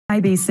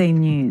ABC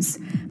News.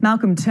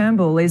 Malcolm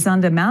Turnbull is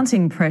under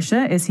mounting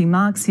pressure as he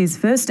marks his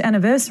first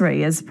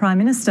anniversary as Prime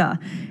Minister.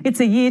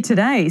 It's a year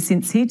today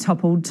since he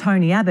toppled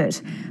Tony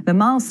Abbott. The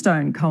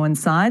milestone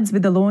coincides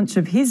with the launch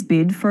of his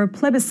bid for a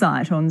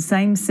plebiscite on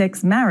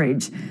same-sex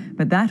marriage,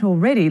 but that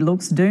already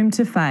looks doomed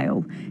to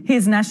fail.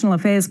 Here's National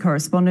Affairs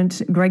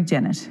correspondent Greg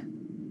Jennett.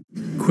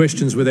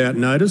 Questions without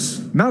notice.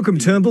 Malcolm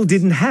Turnbull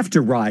didn't have to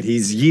write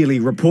his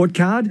yearly report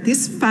card.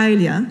 This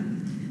failure,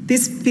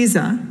 this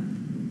fizzer,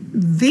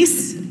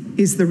 this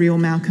is the real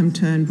Malcolm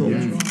Turnbull.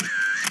 Yeah.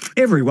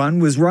 Everyone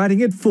was writing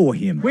it for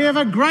him. We have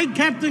a great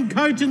captain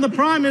coach in the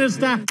Prime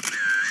Minister.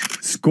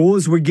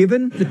 Scores were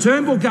given. The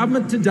Turnbull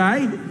government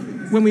today,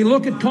 when we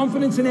look at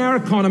confidence in our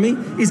economy,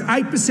 is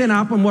 8%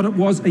 up on what it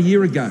was a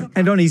year ago.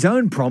 And on his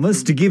own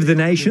promise to give the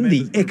nation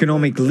the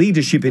economic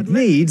leadership it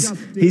needs,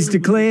 he's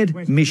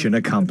declared mission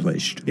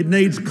accomplished. It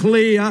needs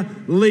clear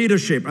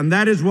leadership, and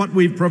that is what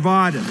we've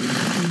provided.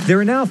 There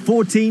are now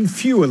 14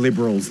 fewer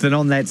Liberals than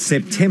on that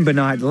September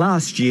night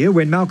last year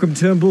when Malcolm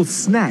Turnbull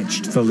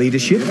snatched for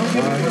leadership.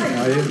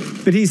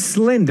 But his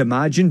slender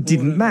margin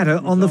didn't matter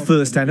on the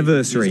first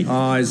anniversary.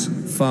 Ayes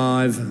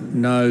 5,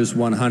 noes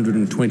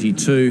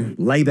 122.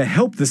 Labor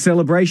helped the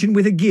celebration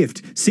with a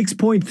gift,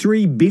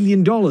 $6.3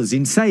 billion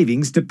in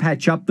savings to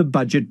patch up the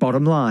budget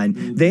bottom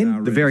line.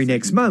 Then, the very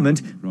next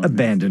moment,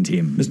 abandoned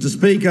him. Mr.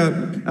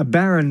 Speaker, a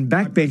barren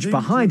backbench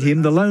behind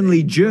him, the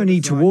lonely journey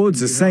towards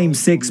a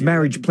same-sex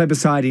marriage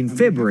plebiscite in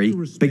February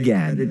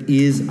began. it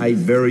is a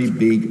very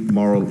big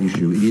moral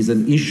issue. It is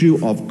an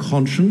issue of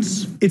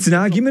conscience. It's an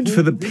argument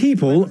for the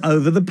people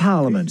over the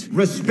parliament.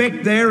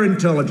 Respect their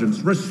intelligence,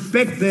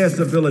 respect their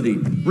civility,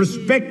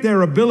 respect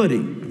their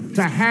ability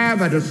to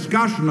have a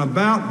discussion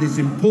about this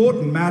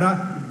important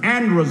matter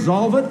and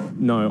resolve it.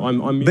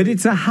 No, But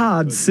it's a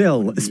hard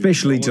sell,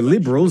 especially to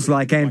Liberals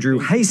like Andrew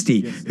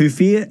Hastie, who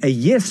fear a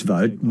yes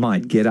vote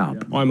might get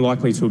up. I'm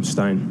likely to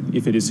abstain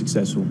if it is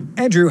successful.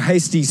 Andrew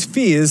Hastie's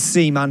fears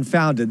seem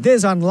unfounded.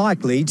 There's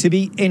unlikely to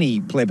be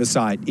any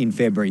plebiscite in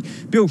February.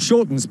 Bill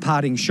Shorten's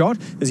parting shot,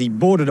 as he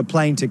boarded a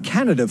plane to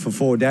Canada for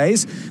 4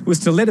 days, was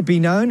to let it be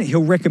known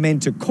he'll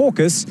recommend to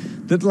caucus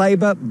that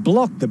Labor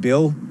block the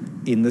bill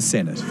in the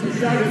Senate.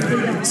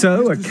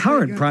 So a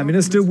current Prime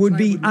Minister would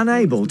be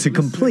unable to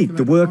complete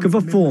the work of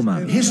a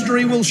former.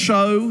 History will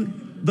show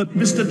that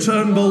Mr.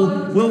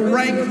 Turnbull will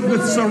rank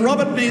with Sir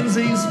Robert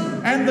Menzies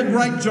and the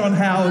great John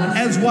Howard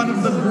as one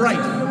of the great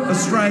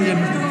Australian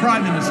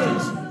Prime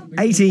Ministers.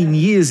 18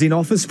 years in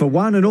office for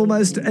one and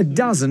almost a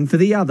dozen for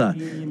the other.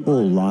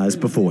 All lies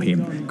before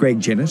him. Greg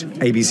Jennett,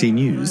 ABC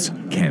News,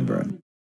 Canberra.